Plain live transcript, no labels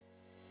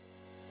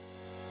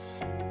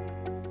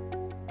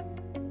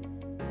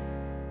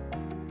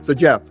So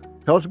Jeff,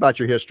 tell us about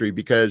your history,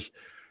 because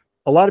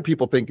a lot of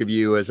people think of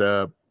you as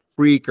a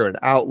freak or an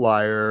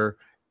outlier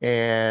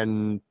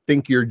and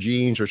think your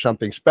genes are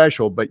something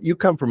special, but you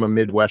come from a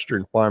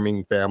Midwestern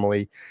farming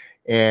family,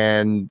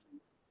 and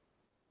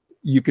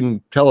you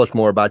can tell us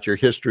more about your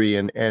history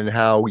and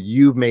how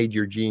you've made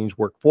your genes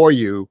work for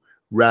you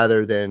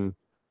rather than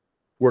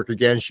work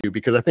against you,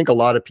 because I think a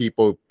lot of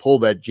people pull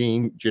that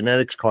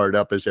genetics card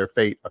up as their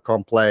fait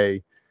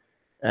accompli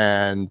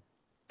and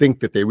think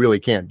that they really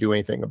can't do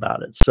anything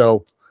about it.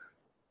 So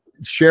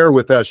share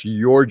with us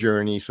your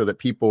journey so that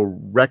people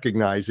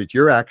recognize that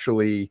you're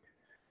actually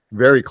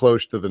very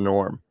close to the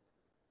norm.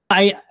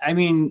 I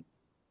mean,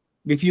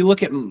 if you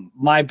look at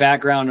my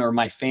background or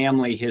my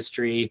family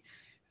history,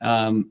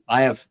 I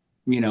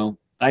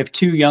have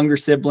two younger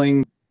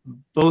siblings,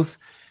 both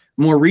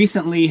more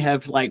recently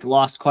have like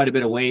lost quite a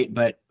bit of weight,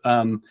 but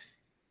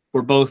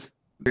we're both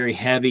very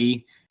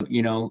heavy. My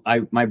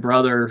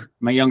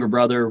younger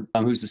brother,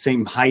 who's the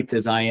same height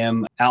as I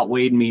am,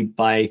 outweighed me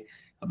by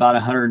about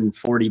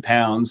 140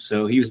 pounds.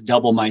 So he was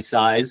double my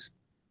size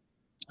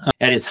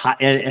at his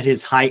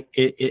height,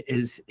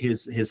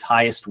 his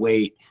highest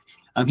weight.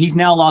 He's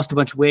now lost a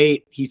bunch of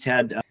weight. He's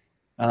had,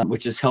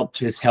 which has helped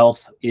his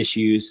health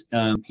issues.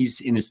 He's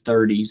in his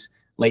 30s,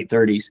 late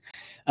 30s.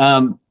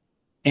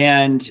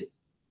 And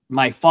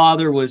my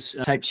father was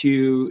type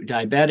 2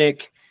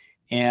 diabetic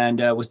and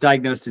was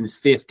diagnosed in his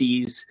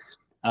 50s.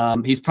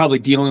 He's probably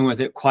dealing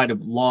with it quite a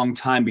long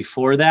time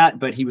before that,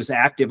 but he was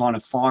active on a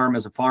farm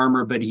as a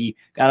farmer, but he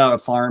got out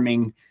of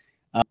farming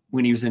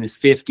when he was in his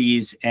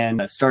 50s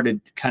and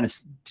started kind of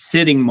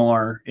sitting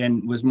more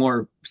and was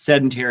more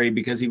sedentary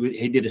because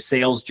he did a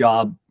sales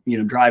job,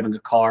 driving a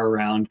car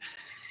around.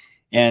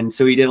 And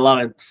so he did a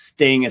lot of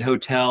staying at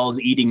hotels,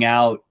 eating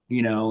out,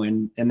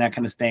 and that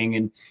kind of thing.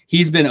 And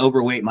he's been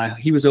overweight.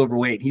 He was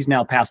overweight. He's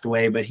now passed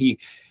away, but he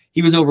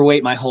was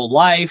overweight my whole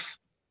life.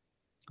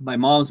 My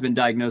mom's been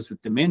diagnosed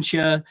with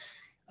dementia.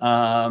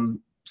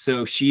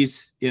 So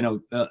she's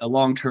in a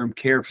long-term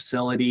care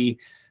facility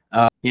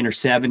in her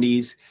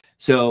 70s.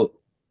 So,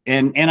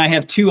 and I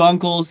have two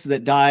uncles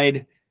that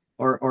died,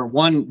 or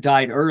one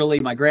died early.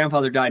 My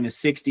grandfather died in his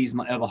 60s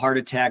of a heart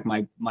attack.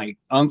 My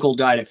uncle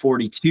died at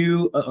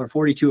 42 or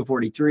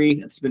 43.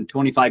 It's been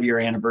 25-year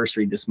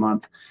anniversary this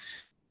month.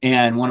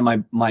 And one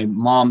of my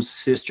mom's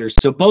sisters.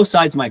 So both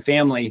sides of my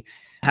family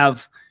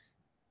have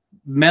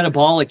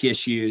metabolic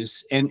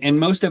issues, and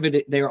most of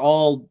it, they're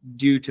all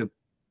due to,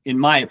 in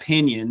my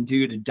opinion,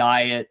 due to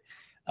diet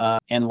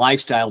and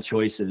lifestyle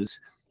choices.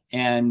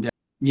 And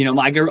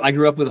I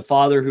grew up with a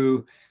father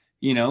who,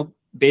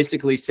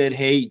 basically said,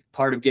 hey,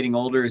 part of getting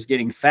older is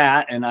getting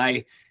fat. And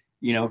I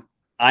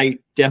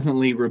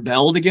definitely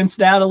rebelled against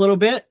that a little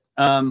bit,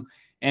 and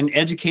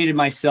educated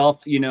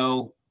myself,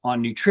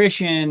 on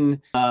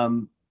nutrition,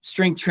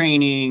 strength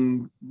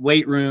training,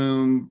 weight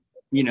room.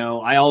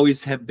 I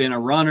always have been a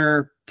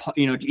runner,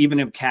 even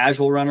a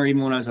casual runner.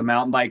 Even when I was a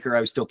mountain biker,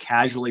 I was still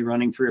casually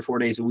running 3 or 4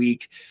 days a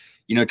week,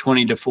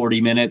 20 to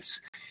 40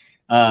 minutes.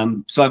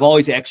 So I've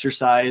always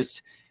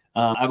exercised.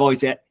 I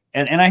always had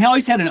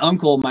an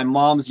uncle, my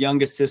mom's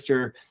youngest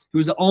sister, who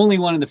was the only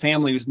one in the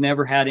family who's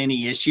never had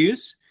any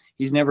issues.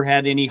 He's never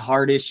had any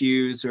heart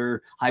issues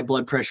or high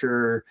blood pressure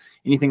or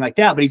anything like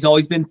that, but he's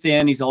always been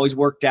thin. He's always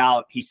worked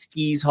out. He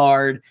skis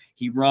hard.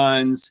 He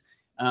runs.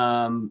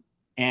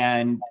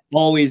 And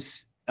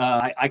always,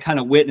 I kind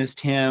of witnessed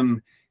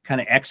him kind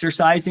of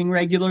exercising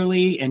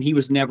regularly, and he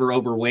was never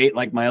overweight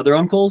like my other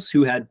uncles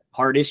who had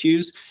heart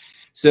issues.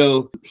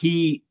 So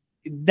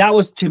that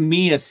was to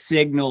me a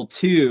signal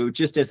too,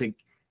 just as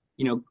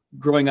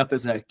growing up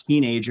as a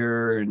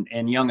teenager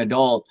and young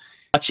adult,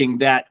 watching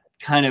that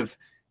kind of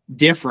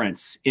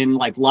difference in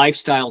like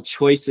lifestyle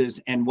choices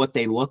and what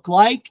they look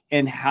like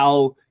and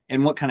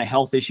what kind of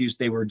health issues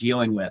they were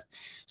dealing with.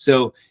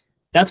 So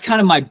that's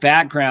kind of my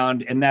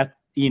background, and that,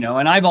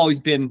 and I've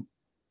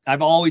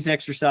always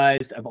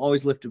exercised. I've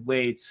always lifted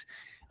weights.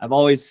 I've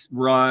always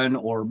run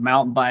or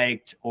mountain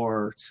biked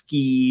or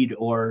skied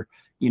or,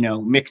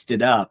 mixed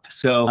it up.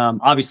 So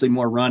obviously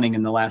more running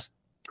in the last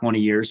 20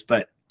 years,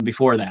 but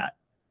before that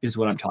is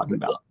what I'm talking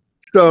about.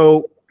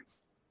 So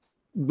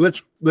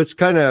let's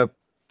kind of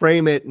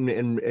frame it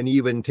and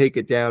even take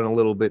it down a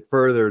little bit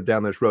further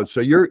down this road. So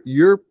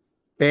your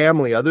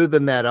family, other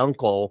than that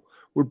uncle,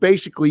 we're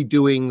basically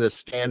doing the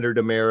standard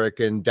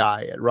American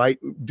diet, right?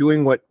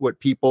 Doing what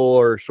people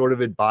are sort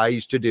of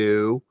advised to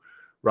do,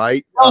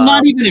 right? Well,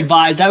 not even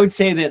advised. I would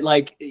say that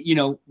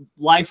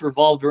life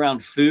revolved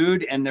around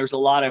food, and there's a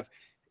lot of,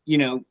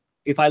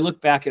 if I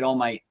look back at all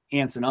my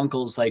aunts and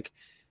uncles, like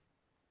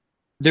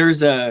there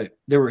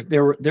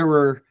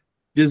were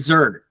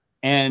dessert,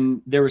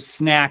 and there was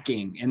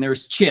snacking, and there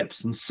was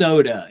chips and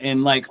soda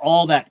and like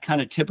all that kind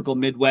of typical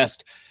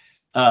Midwest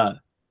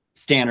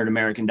standard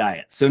American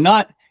diet. So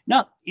not,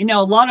 a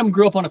lot of them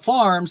grew up on a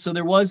farm. So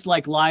there was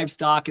like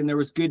livestock, and there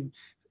was good,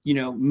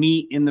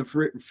 meat in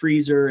the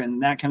freezer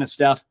and that kind of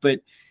stuff. But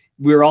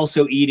we're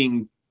also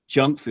eating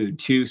junk food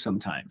too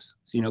sometimes.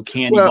 So,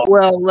 candy Well,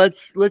 bars. well,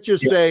 let's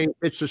just Yeah. say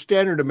it's a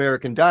standard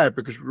American diet,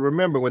 because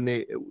remember when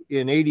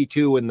in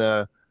 82, when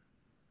the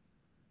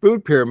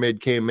food pyramid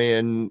came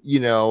in,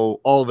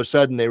 all of a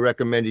sudden they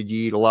recommended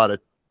you eat a lot of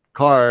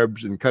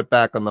carbs and cut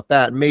back on the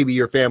fat. Maybe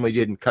your family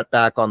didn't cut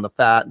back on the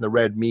fat and the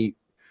red meat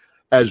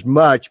as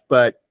much,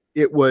 but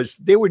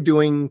they were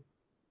doing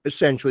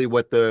essentially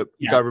what the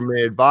government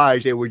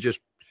advised. They were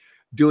just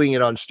doing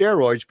it on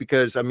steroids,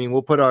 because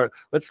we'll put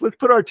let's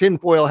put our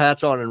tinfoil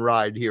hats on and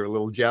ride here a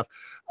little, Jeff.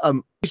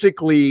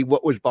 Basically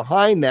what was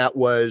behind that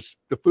was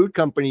the food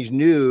companies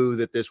knew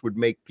that this would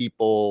make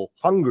people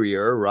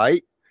hungrier,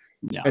 right?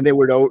 Yeah. And they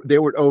would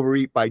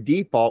overeat by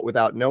default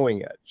without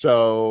knowing it.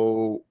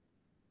 So,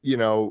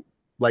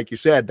 like you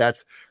said,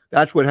 that's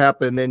what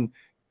happened. Then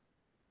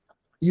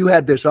you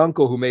had this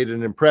uncle who made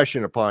an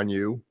impression upon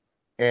you,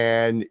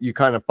 and you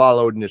kind of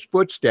followed in his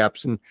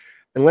footsteps. And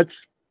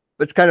let's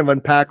kind of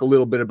unpack a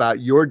little bit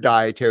about your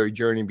dietary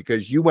journey,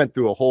 because you went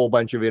through a whole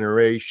bunch of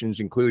iterations,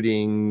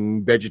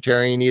 including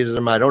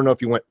vegetarianism. I don't know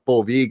if you went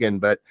full vegan,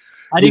 but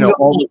I didn't go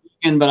full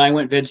vegan, but I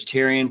went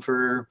vegetarian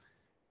for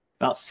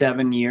about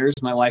 7 years.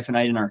 My wife and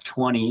I in our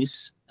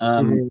 20s.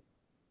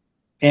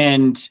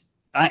 And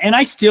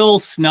I still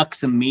snuck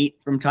some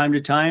meat from time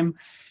to time,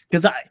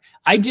 because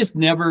I just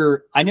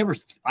never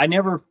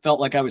felt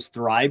like I was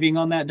thriving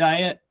on that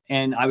diet,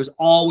 and I was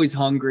always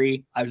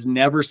hungry. I was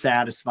never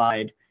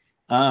satisfied.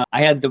 I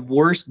had the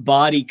worst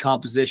body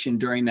composition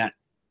during that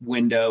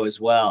window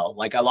as well.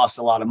 Like, I lost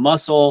a lot of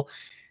muscle.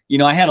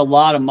 I had a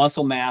lot of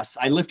muscle mass.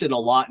 I lifted a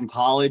lot in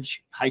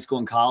college, high school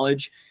and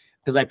college,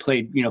 because I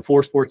played,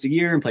 4 sports a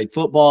year and played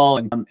football,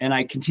 and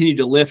I continued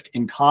to lift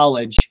in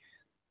college.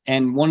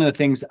 And one of the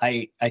things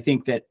I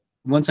think that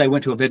once I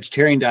went to a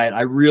vegetarian diet,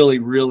 I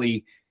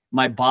really,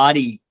 my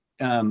body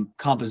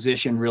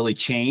composition really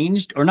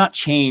changed, or not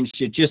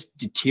changed, it just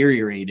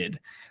deteriorated.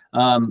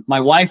 My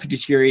wife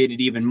deteriorated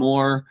even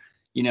more.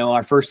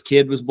 Our first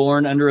kid was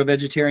born under a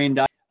vegetarian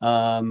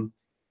diet.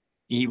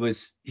 He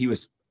was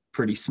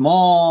pretty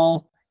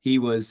small.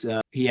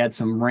 He had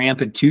some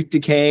rampant tooth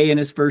decay in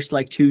his first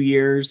 2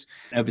 years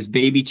of his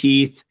baby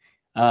teeth.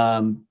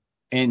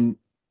 And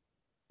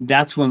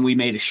that's when we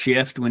made a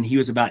shift, when he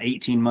was about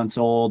 18 months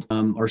old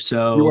or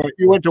so.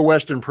 You went to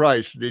Weston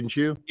Price, didn't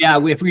you? Yeah,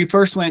 we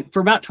first went for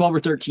about 12 or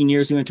 13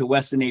 years. We went to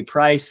Weston A.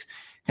 Price,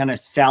 kind of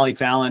Sally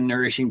Fallon,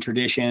 Nourishing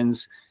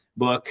Traditions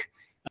book.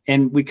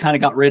 And we kind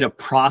of got rid of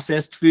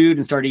processed food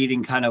and started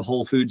eating kind of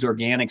whole foods,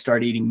 organic,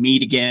 started eating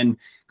meat again,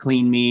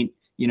 clean meat,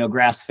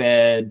 grass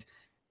fed,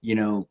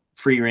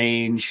 free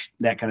range,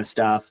 that kind of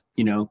stuff,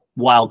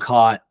 wild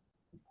caught.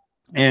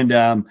 And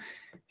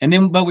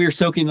then, but we were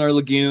soaking our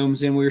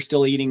legumes, and we were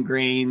still eating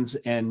grains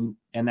and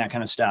that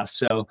kind of stuff.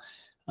 So,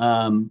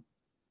 and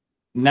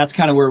that's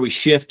kind of where we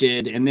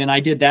shifted. And then I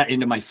did that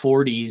into my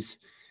 40s,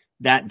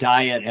 that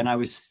diet, and I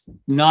was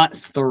not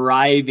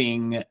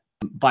thriving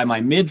by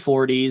my mid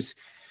 40s,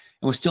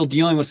 and was still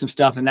dealing with some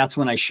stuff. And that's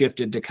when I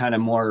shifted to kind of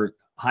more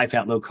high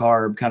fat, low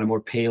carb, kind of more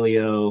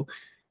paleo,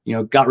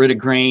 got rid of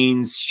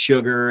grains,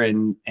 sugar,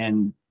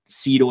 and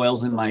seed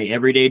oils in my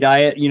everyday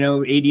diet, 80,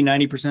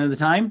 90% of the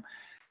time.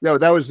 No,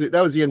 that was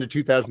the end of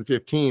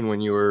 2015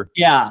 when you were.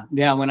 Yeah.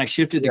 When I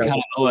shifted to kind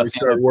of OFM.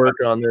 Start work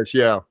on this.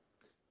 Yeah.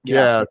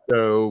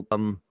 So,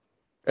 and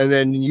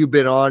then you've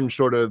been on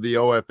sort of the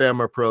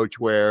OFM approach,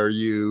 where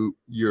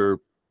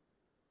you're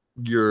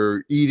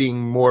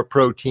eating more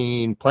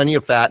protein, plenty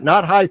of fat,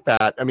 not high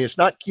fat. It's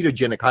not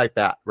ketogenic high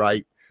fat,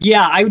 right?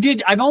 Yeah,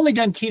 I've only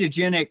done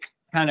ketogenic,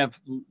 kind of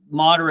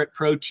moderate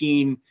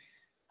protein,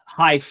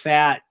 high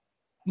fat,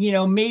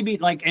 maybe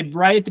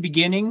right at the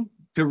beginning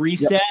to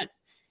reset,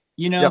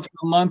 for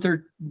a month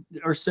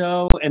or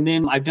so. And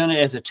then I've done it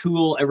as a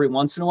tool every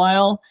once in a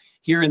while,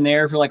 here and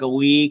there, for a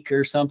week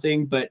or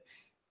something. But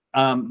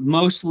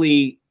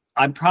mostly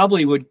I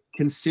probably would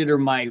consider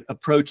my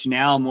approach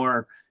now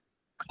more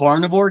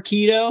carnivore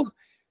keto,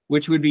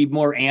 which would be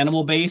more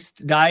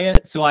animal-based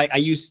diet. So I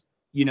eat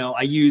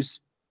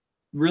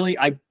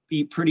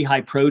pretty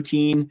high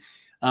protein,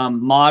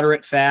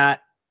 moderate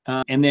fat,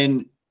 and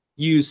then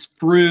use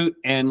fruit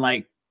and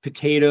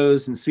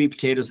potatoes and sweet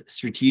potatoes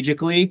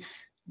strategically,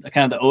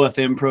 kind of the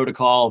OFM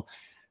protocol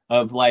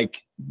of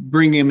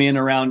bringing them in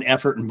around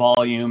effort and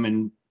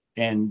volume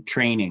and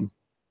training.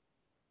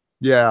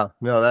 Yeah,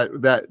 no,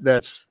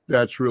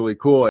 that's really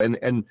cool.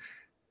 And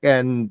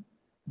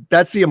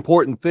that's the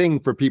important thing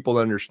for people to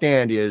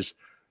understand is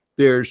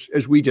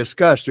as we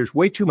discussed, there's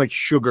way too much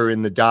sugar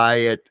in the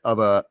diet of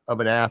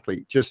an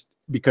athlete, just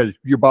because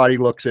your body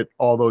looks at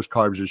all those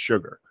carbs as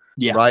sugar.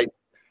 Yeah. Right.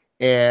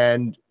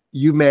 And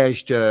you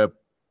managed to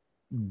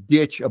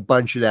ditch a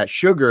bunch of that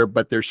sugar,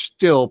 but there's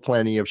still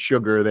plenty of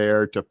sugar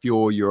there to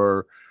fuel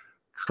your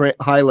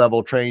high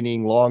level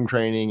training, long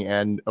training,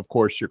 and of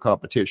course your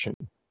competition.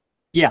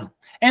 Yeah.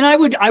 And I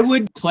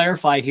would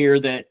clarify here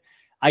that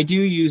I do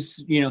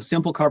use,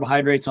 simple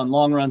carbohydrates on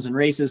long runs and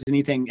races,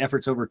 anything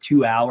efforts over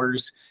 2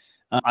 hours.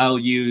 I'll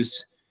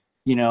use,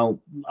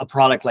 a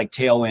product like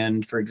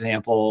Tailwind, for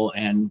example,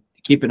 and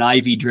keep an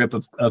IV drip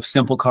of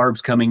simple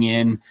carbs coming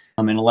in,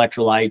 and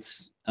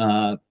electrolytes.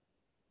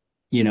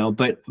 You know,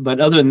 but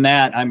other than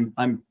that, I'm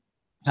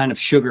kind of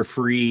sugar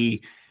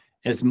free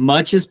as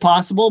much as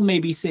possible,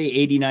 maybe say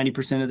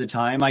 80-90% of the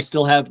time. I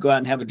still go out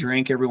and have a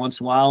drink every once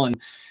in a while, and,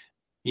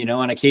 you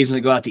know, and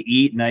occasionally go out to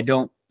eat, and I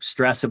don't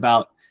stress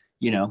about,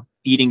 you know,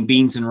 eating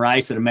beans and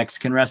rice at a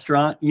Mexican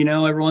restaurant, you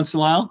know, every once in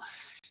a while.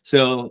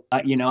 So,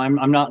 you know,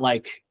 I'm not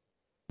like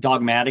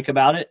dogmatic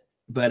about it,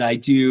 but I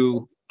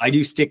do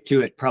stick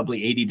to it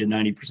probably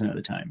 80-90% of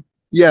the time.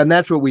 Yeah, and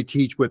that's what we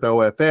teach with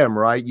OFM,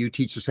 right? You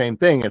teach the same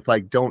thing. It's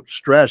like, don't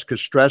stress,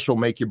 because stress will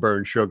make you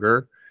burn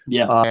sugar.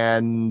 Yeah.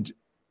 And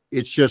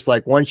it's just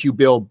like, once you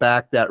build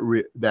back that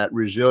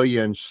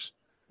resilience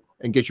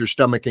and get your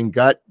stomach and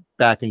gut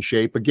back in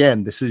shape,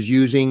 again, this is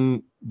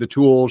using the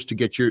tools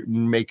to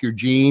make your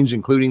genes,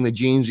 including the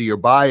genes of your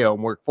biome,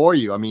 work for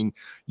you. I mean,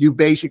 you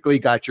basically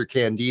got your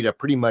Candida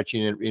pretty much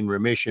in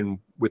remission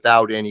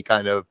without any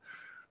kind of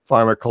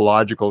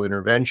pharmacological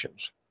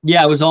interventions.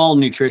 Yeah, it was all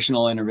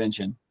nutritional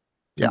intervention.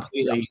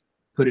 Completely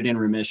put it in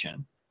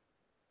remission.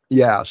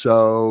 Yeah,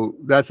 so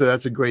that's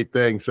a great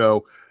thing.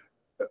 So,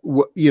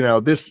 you know,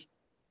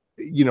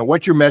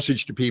 what's your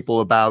message to people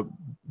about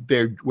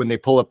when they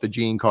pull up the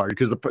gene card?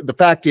 Because the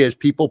fact is,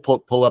 people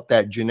pull up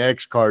that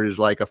genetics card is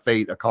like a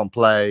fait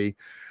accompli,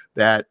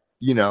 that,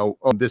 you know,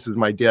 oh, this is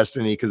my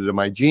destiny because of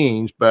my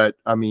genes. But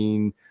I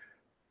mean,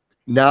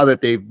 now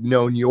that they've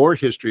known your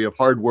history of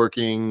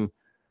hardworking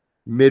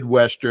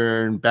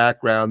Midwestern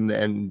background,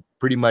 and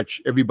pretty much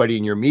everybody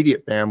in your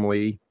immediate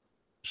family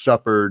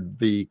suffered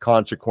the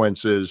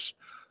consequences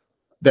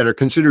that are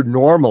considered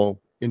normal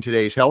in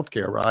today's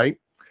healthcare, right?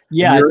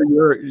 Yeah,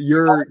 you're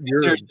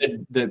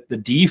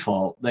the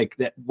default, like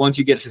that. Once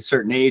you get to a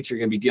certain age, you're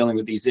going to be dealing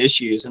with these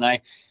issues, and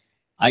I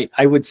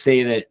would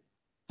say that,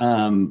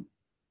 and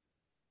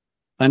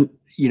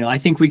you know, I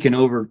think we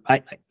can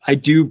I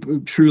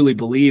do truly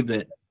believe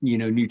that, you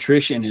know,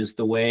 nutrition is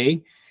the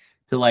way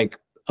to like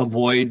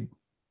avoid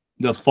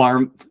the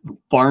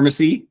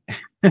pharmacy,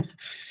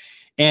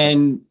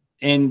 and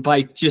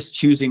by just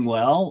choosing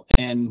well.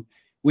 And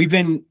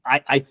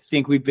I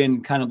think we've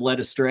been kind of led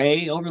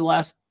astray over the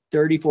last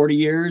 30-40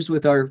 years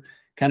with our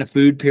kind of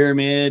food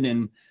pyramid,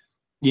 and,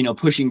 you know,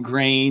 pushing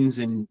grains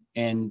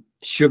and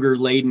sugar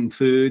laden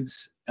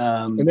foods,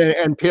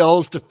 and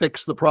pills to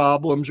fix the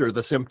problems or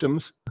the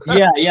symptoms.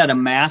 yeah, to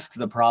mask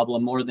the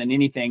problem more than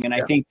anything. And I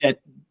think that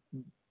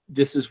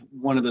this is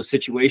one of those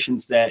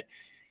situations that,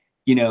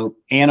 you know,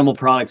 animal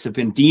products have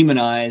been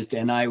demonized,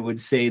 and I would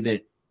say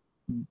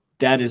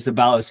that is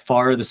about as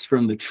farthest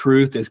from the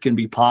truth as can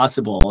be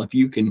possible. If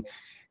you can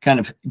kind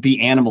of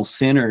be animal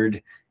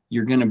centered,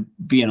 you're going to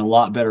be in a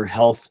lot better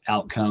health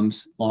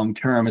outcomes long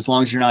term, as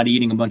long as you're not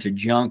eating a bunch of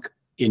junk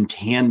in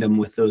tandem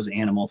with those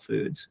animal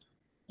foods.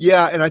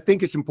 Yeah, and I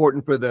think it's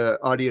important for the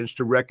audience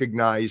to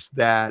recognize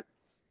that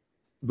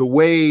the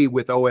way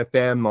with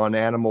OFM on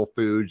animal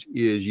foods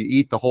is you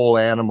eat the whole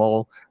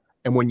animal,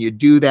 and when you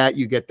do that,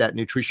 you get that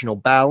nutritional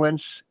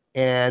balance.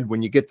 And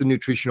when you get the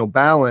nutritional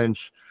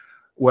balance,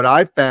 what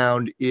I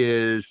found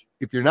is,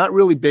 if you're not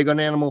really big on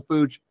animal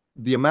foods,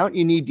 the amount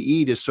you need to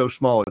eat is so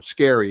small, it's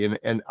scary.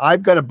 And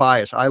I've got a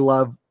bias. I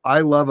love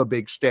a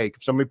big steak.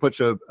 If somebody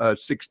puts a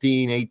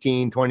 16,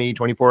 18, 20,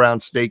 24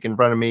 ounce steak in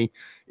front of me,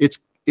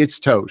 it's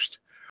toast.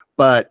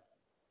 But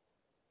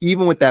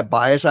even with that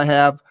bias I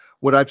have,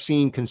 what I've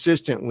seen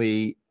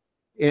consistently,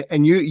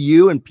 and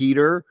you and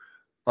Peter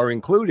are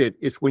included,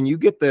 is when you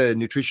get the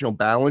nutritional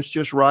balance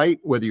just right,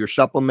 whether you're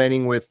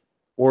supplementing with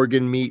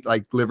organ meat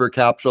like liver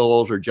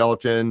capsules or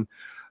gelatin,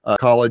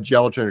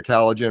 gelatin or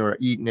collagen, or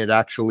eating it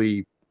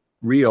actually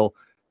real,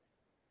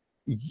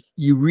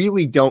 you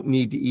really don't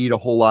need to eat a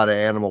whole lot of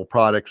animal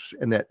products,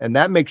 and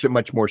that makes it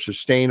much more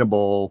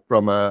sustainable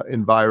from a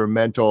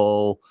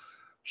environmental,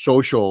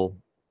 social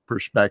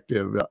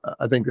perspective.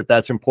 I think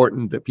that's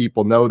important that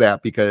people know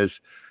that, because,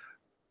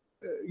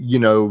 you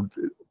know,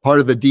 part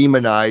of the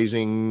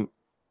demonizing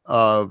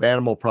of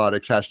animal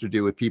products has to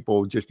do with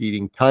people just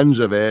eating tons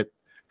of it.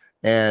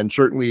 And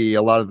certainly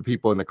a lot of the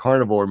people in the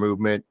carnivore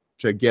movement,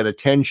 to get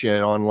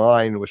attention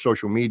online with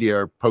social media,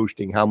 are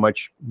posting how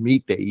much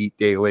meat they eat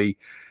daily.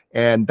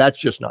 And that's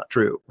just not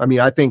true. I mean,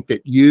 I think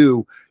that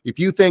if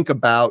you think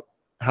about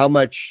how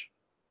much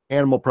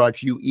animal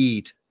products you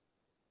eat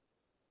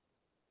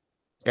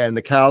and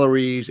the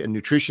calories and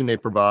nutrition they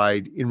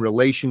provide in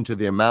relation to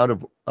the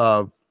amount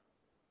of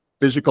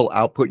physical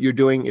output you're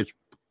doing,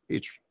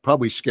 it's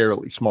probably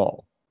scarily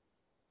small.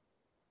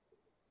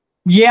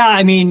 Yeah,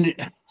 I mean,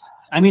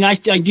 I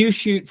do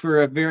shoot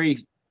for a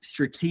very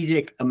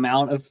strategic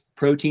amount of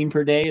protein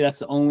per day. That's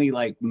the only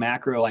like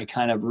macro I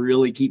kind of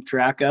really keep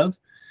track of.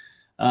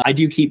 I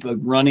do keep a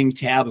running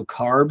tab of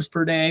carbs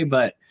per day,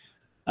 but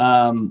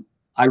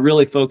I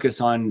really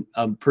focus on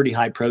a pretty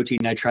high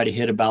protein. I try to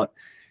hit about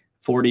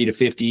 40 to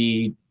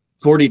 60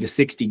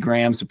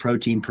 grams of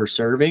protein per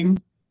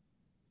serving.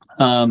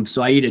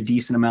 So I eat a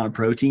decent amount of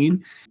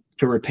protein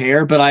to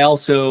repair, but I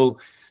also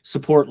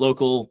support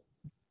local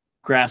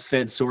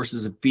grass-fed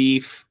sources of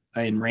beef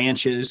and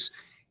ranches.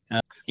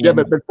 Yeah,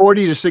 but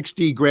 40 to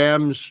 60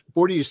 grams,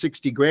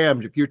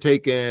 if you're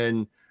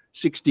taking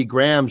 60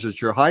 grams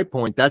is your high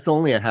point, that's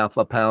only a half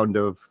a pound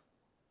of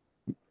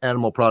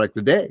animal product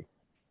a day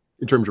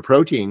in terms of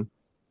protein.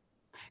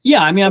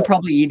 Yeah, I mean, I'm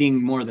probably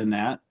eating more than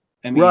that.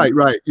 I mean,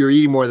 right. You're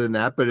eating more than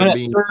that, but a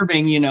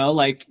serving, you know,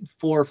 like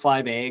 4 or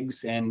 5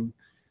 eggs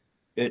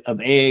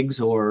of eggs,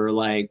 or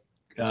like,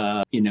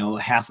 you know,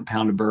 half a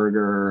pound of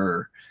burger,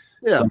 or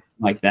something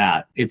like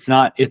that. It's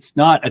not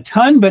a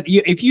ton, but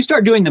if you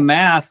start doing the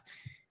math,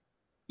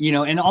 you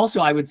know, and also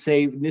I would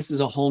say this is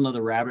a whole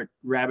nother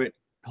rabbit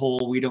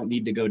hole we don't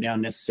need to go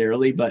down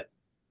necessarily, but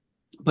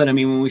I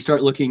mean, when we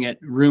start looking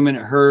at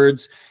ruminant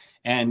herds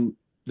and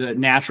the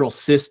natural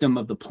system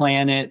of the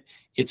planet,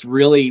 it's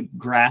really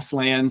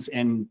grasslands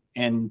and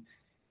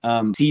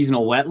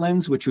seasonal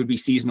wetlands, which would be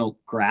seasonal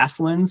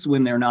grasslands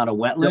when they're not a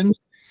wetland. Yep.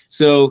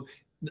 So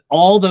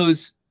all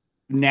those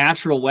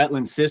natural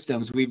wetland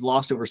systems, we've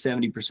lost over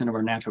 70% of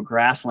our natural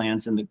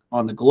grasslands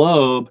on the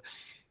globe.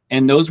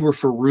 And those were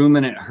for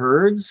ruminant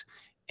herds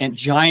and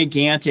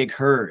gigantic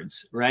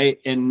herds, right?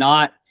 And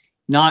not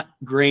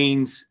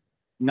grains,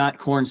 not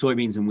corn,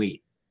 soybeans, and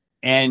wheat.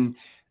 And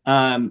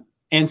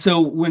so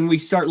when we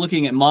start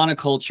looking at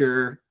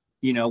monoculture,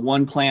 you know,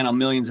 one plant on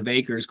millions of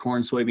acres,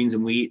 corn, soybeans,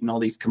 and wheat, and all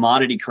these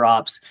commodity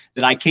crops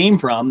that I came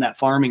from, that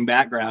farming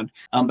background,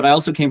 but I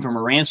also came from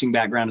a ranching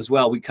background as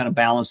well. We kind of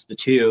balanced the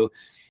two.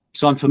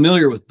 So I'm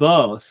familiar with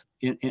both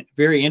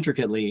very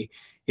intricately.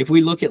 If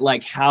we look at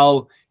like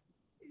how,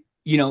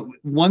 you know,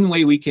 one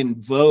way we can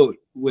vote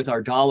with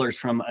our dollars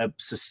from a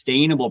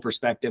sustainable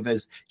perspective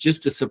is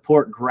just to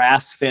support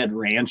grass-fed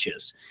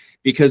ranches,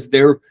 because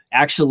they're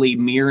actually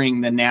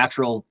mirroring the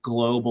natural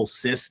global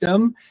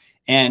system,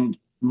 and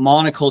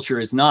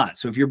monoculture is not.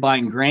 So if you're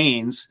buying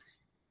grains,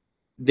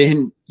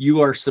 then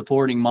you are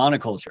supporting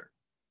monoculture.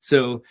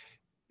 So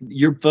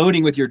you're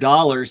voting with your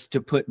dollars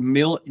to put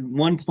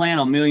one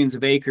plant on millions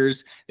of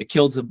acres that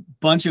kills a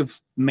bunch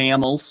of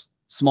mammals,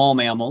 small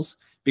mammals,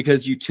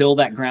 because you till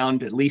that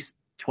ground at least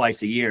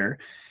twice a year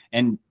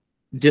and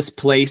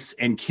displace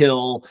and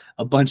kill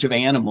a bunch of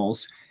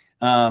animals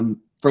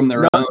from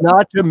their own.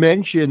 Not to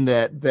mention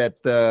that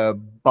the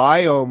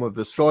biome of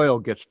the soil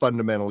gets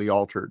fundamentally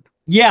altered.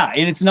 Yeah,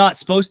 and it's not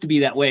supposed to be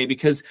that way,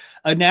 because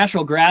a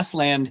natural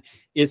grassland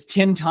is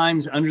 10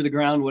 times under the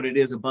ground what it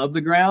is above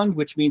the ground,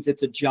 which means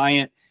it's a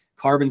giant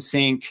carbon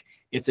sink.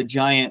 It's a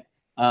giant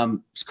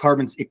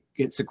carbon.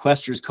 It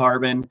sequesters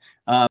carbon.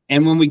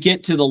 And when we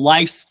get to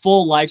the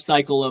full life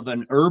cycle of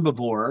an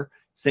herbivore,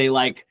 say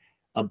like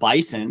a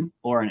bison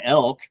or an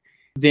elk,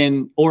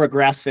 or a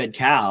grass-fed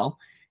cow,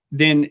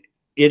 then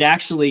it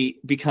actually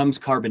becomes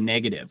carbon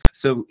negative.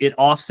 So it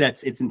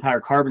offsets its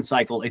entire carbon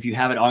cycle if you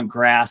have it on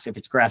grass, if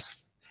it's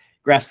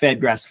grass-fed,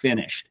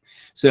 grass-finished.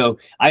 So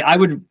I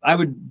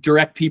would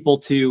direct people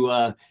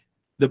to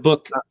the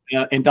book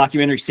and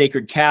documentary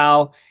Sacred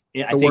Cow.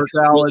 I think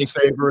Alan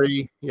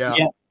Savory, yeah,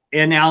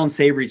 and Alan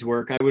Savory's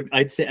work.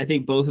 I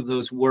think both of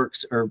those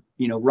works are,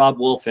 you know, Rob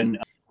Wolf and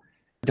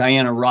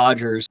Diana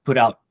Rogers put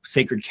out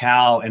Sacred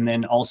Cow, and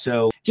then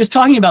also just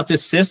talking about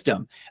this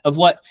system of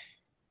what,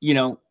 you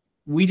know,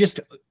 we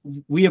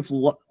have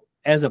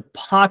as a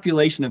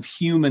population of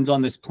humans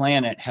on this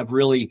planet have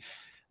really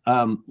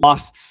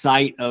lost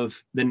sight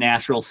of the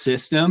natural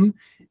system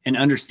and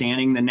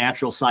understanding the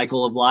natural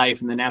cycle of life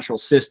and the natural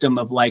system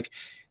of like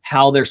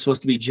how they're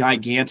supposed to be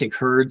gigantic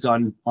herds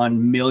on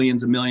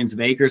millions and millions of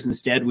acres.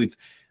 Instead, we've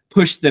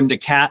pushed them to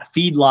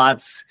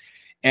feedlots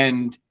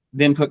and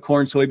then put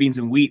corn, soybeans,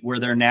 and wheat where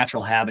their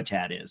natural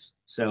habitat is.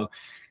 So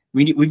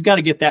we've got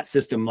to get that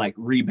system like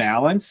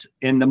rebalanced.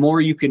 And the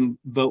more you can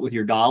vote with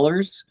your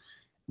dollars,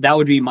 that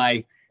would be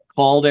my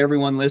call to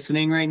everyone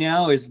listening right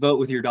now, is vote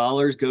with your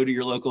dollars. Go to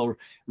your local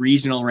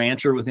regional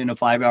rancher within a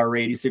 5-hour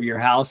radius of your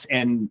house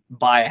and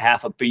buy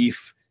half a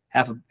beef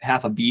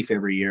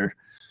every year.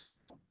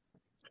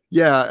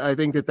 Yeah, I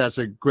think that's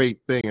a great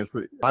thing.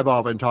 I've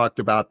often talked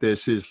about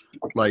this, is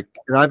like,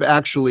 and I've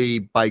actually,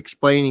 by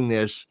explaining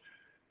this,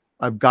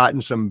 I've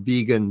gotten some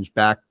vegans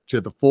back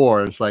to the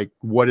fore. It's like,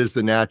 what is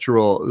the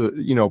natural,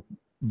 you know,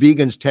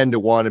 vegans tend to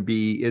want to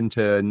be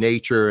into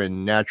nature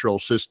and natural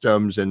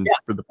systems and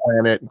for the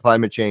planet and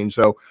climate change.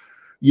 So,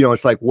 you know,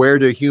 it's like, where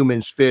do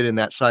humans fit in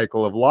that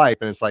cycle of life?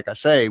 And it's like I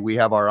say, we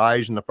have our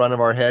eyes in the front of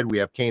our head, we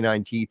have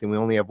canine teeth, and we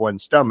only have one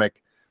stomach.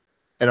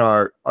 And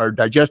our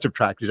digestive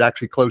tract is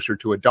actually closer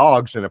to a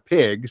dog's than a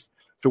pig's.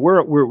 So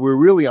we're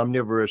really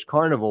omnivorous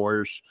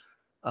carnivores,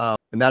 and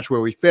that's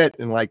where we fit.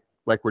 And like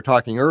we're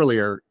talking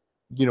earlier,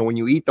 you know, when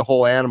you eat the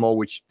whole animal,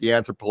 which the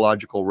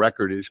anthropological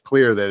record is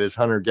clear that as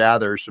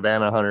hunter-gatherers,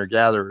 savanna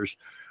hunter-gatherers,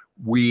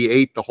 we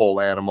ate the whole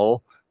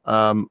animal,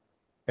 and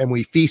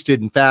we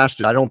feasted and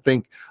fasted.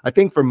 I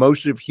think for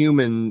most of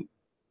human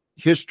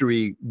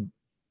history,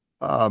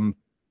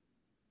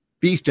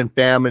 feast and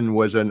famine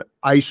was an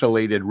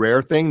isolated,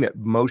 rare thing that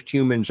most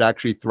humans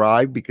actually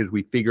thrived, because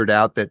we figured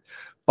out that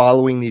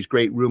following these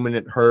great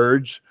ruminant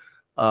herds,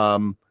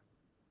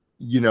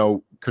 you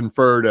know,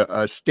 conferred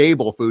a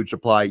stable food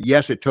supply.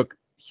 Yes, it took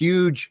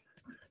huge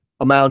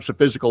amounts of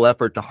physical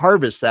effort to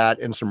harvest that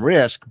and some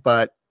risk,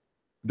 but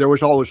there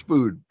was always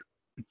food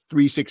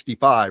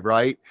 365,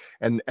 right?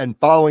 And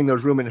following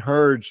those ruminant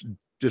herds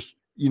just,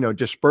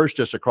 dispersed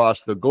us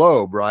across the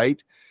globe,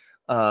 right?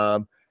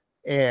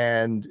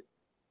 And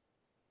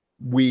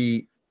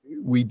we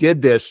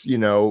did this,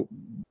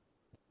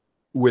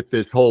 with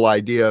this whole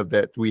idea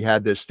that we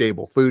had this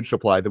stable food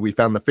supply, that we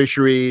found the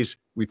fisheries,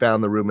 we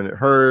found the ruminant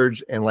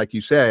herds, and like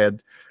you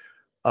said,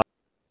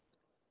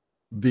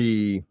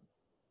 the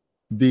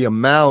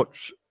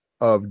amounts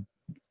of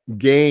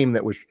game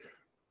that was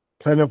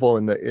plentiful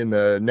in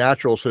the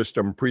natural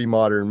system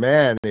pre-modern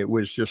man, it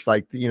was just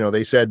like,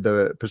 they said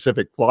the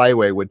Pacific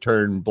Flyway would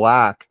turn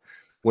black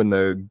when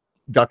the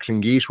ducks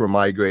and geese were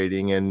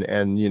migrating,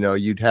 and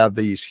you'd have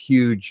these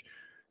huge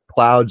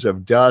clouds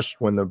of dust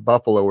when the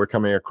buffalo were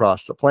coming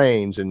across the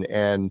plains,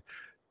 and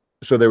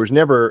so there was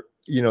never,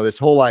 this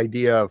whole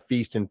idea of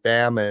feast and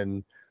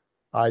famine,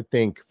 I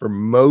think for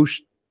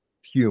most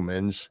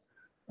humans,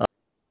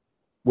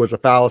 was a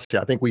fallacy.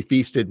 I think we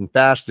feasted and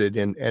fasted,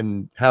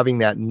 and having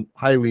that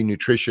highly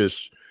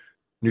nutritious,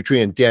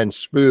 nutrient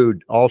dense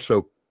food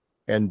also,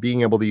 and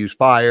being able to use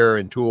fire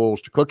and tools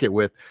to cook it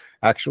with,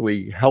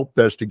 actually helped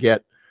us to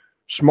get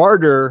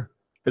smarter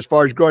as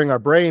far as growing our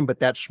brain. But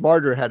that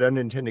smarter had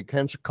unintended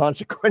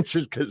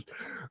consequences, because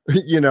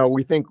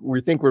we think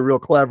we're real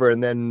clever,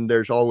 and then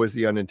there's always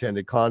the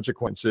unintended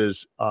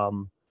consequences.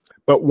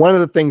 But one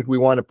of the things we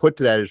want to put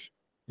to that is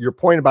your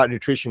point about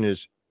nutrition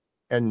is,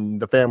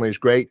 and the family is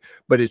great,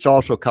 but it's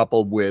also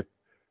coupled with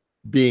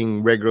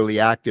being regularly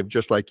active,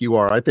 just like you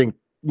are. I think,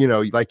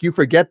 like you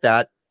forget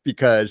that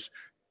because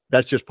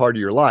that's just part of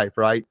your life,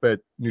 right? But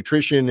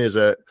nutrition is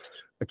a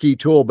key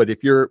tool. But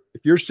if you're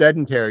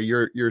sedentary,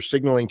 you're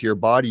signaling to your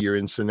body you're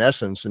in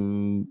senescence,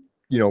 and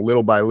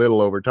little by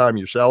little over time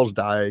your cells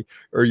die,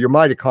 or your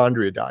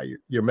mitochondria die,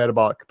 your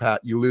metabolic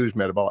you lose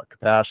metabolic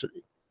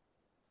capacity.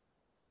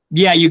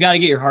 Yeah, you got to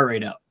get your heart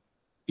rate up,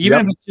 even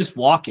Yep. if it's just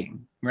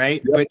walking,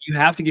 right? Yep. But you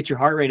have to get your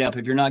heart rate up.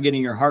 If you're not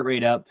getting your heart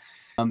rate up,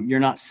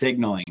 you're not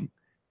signaling,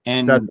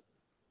 and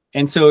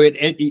so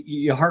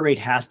your heart rate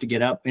has to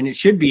get up, and it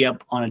should be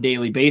up on a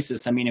daily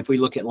basis. I mean, if we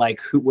look at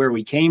where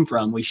we came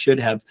from, we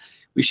should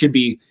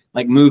be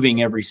like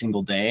moving every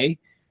single day.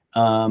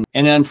 And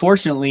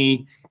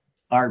unfortunately,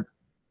 our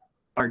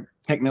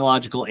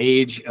technological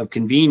age of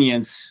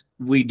convenience,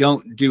 we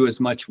don't do as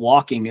much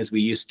walking as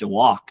we used to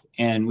walk,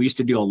 and we used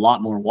to do a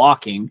lot more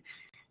walking.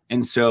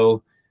 And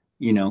so,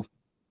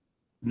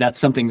 that's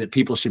something that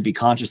people should be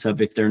conscious of.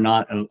 If they're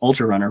not an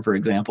ultra runner, for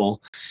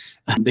example,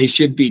 they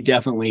should be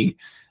definitely,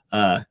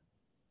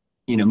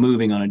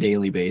 moving on a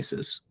daily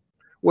basis.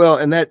 Well,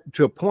 and that,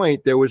 to a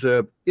point, there was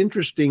a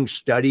interesting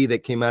study that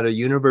came out of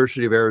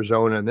University of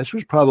Arizona, and this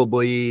was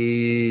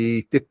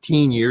probably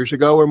 15 years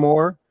ago or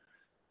more.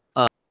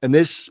 And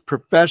this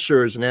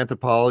professor is an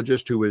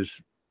anthropologist who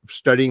was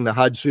studying the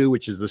Hadzu,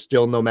 which is the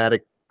still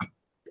nomadic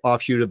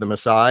offshoot of the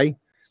Maasai.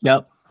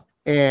 Yep.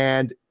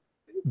 And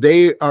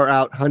they are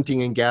out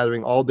hunting and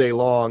gathering all day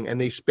long, and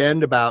they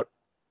spend about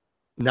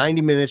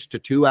 90 minutes to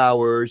 2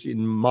 hours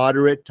in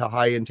moderate to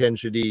high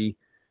intensity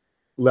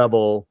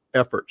level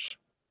efforts.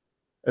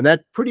 And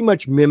that pretty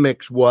much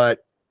mimics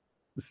what,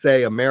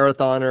 say, a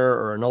marathoner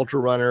or an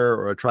ultra runner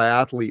or a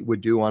triathlete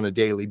would do on a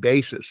daily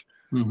basis,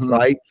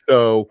 right?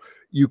 So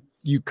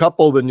you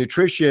couple the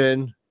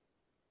nutrition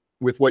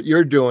with what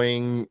you're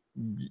doing,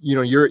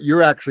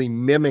 you're actually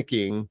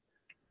mimicking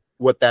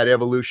what that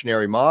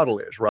evolutionary model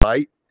is,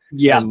 right?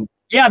 Yeah.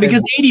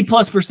 Because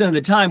 80+% of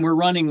the time we're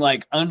running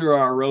like under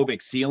our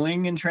aerobic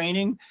ceiling in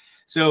training.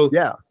 So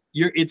yeah,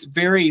 it's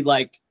very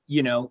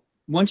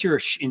once you're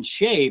in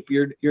shape,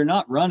 you're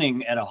not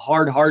running at a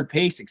hard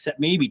pace, except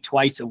maybe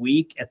twice a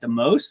week at the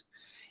most.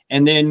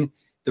 And then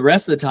the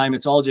rest of the time,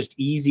 it's all just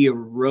easy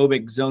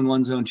aerobic zone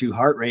 1, zone 2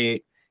 heart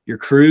rate. You're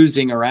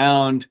cruising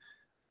around,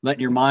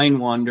 letting your mind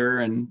wander,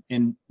 and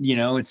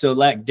so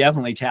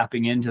definitely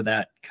tapping into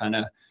that kind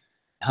of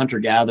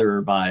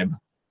hunter-gatherer vibe.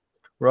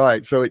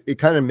 Right. So it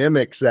kind of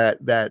mimics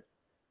that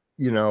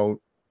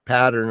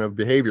pattern of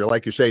behavior,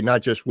 like you say,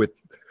 not just with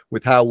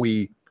how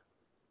we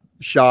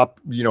shop,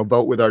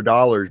 vote with our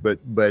dollars,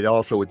 but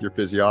also with your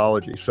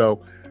physiology.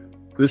 So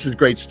this is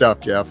great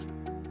stuff, Jeff.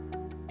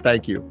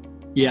 Thank you.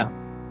 Yeah.